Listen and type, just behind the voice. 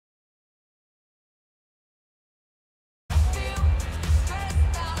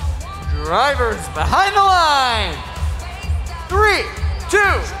Drivers behind the line. 3,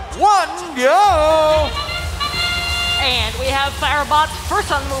 2, 1, go! And we have Firebots first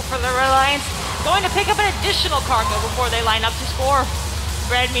on the move for the Red Alliance, going to pick up an additional cargo before they line up to score.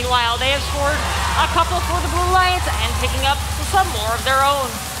 Red, meanwhile, they have scored a couple for the Blue Alliance and picking up some more of their own.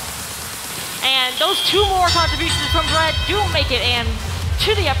 And those 2 more contributions from Red do make it in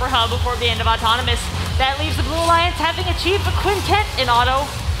to the upper hub before the end of Autonomous. That leaves the Blue Alliance having achieved a quintet in auto,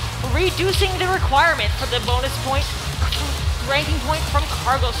 reducing the requirement for the bonus point, ranking point from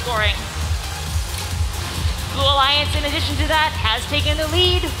cargo scoring. Blue Alliance, in addition to that, has taken the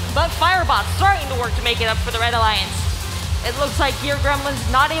lead, but Firebots starting to work to make it up for the Red Alliance. It looks like Gear Gremlin's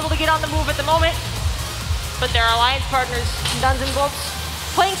not able to get on the move at the moment, but their alliance partners, Duns and Bolts,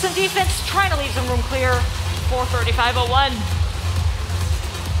 playing some defense, trying to leave some room clear for 3501.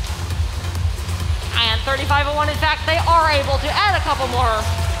 And 3501, in fact, they are able to add a couple more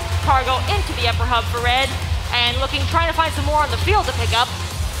cargo into the upper hub for Red, and trying to find some more on the field to pick up.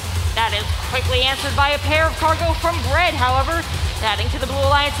 That is quickly answered by a pair of cargo from Red, however, adding to the Blue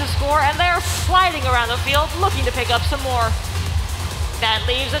Alliance's score, and they're sliding around the field looking to pick up some more. That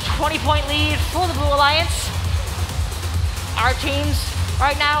leaves a 20-point lead for the Blue Alliance. Our teams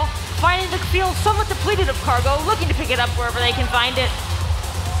right now finding the field somewhat depleted of cargo, looking to pick it up wherever they can find it.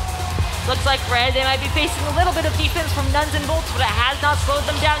 Looks like Red, they might be facing a little bit of defense from Duns and Bolts, but it has not slowed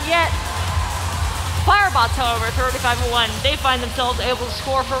them down yet. Firebots, however, 3501, they find themselves able to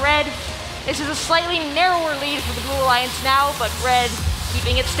score for Red. This is a slightly narrower lead for the Blue Alliance now, but Red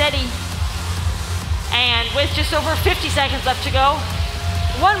keeping it steady. And with just over 50 seconds left to go,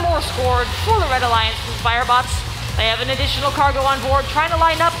 1 more scored for the Red Alliance from Firebots. They have an additional cargo on board, trying to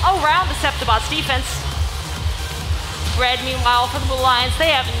line up around the Septibots' defense. Red, meanwhile, for the Blue Alliance,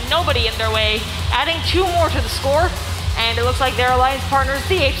 they have nobody in their way, adding 2 more to the score. And it looks like their alliance partners,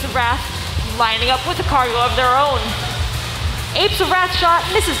 the Apes of Wrath, lining up with a cargo of their own. Apes of Wrath shot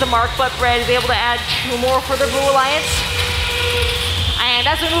misses the mark, but Red is able to add 2 more for the Blue Alliance. And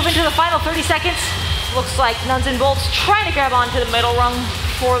as we move into the final 30 seconds, looks like Duns and Bolts trying to grab onto the middle rung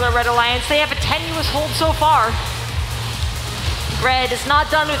for the Red Alliance. They have a tenuous hold so far. Red is not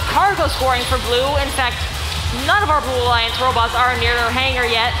done with cargo scoring for Blue. In fact, none of our Blue Alliance robots are near their hangar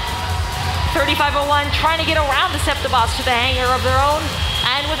yet. 3501 trying to get around the Septibots to the hangar of their own.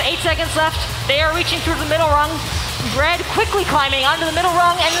 And with 8 seconds left, they are reaching through the middle rung. Red quickly climbing onto the middle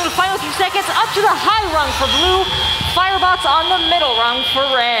rung, and in the final few seconds, up to the high rung for Blue. Firebots on the middle rung for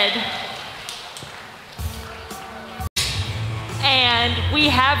Red. And we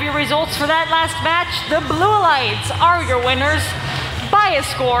have your results for that last match. The Blue Alliance are your winners by a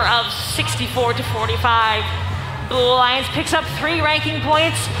score of 64 to 45. Blue Alliance picks up 3 ranking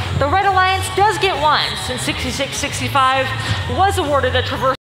points. The Red Alliance does get 1, since 66-65 was awarded a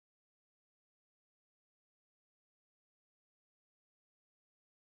traverse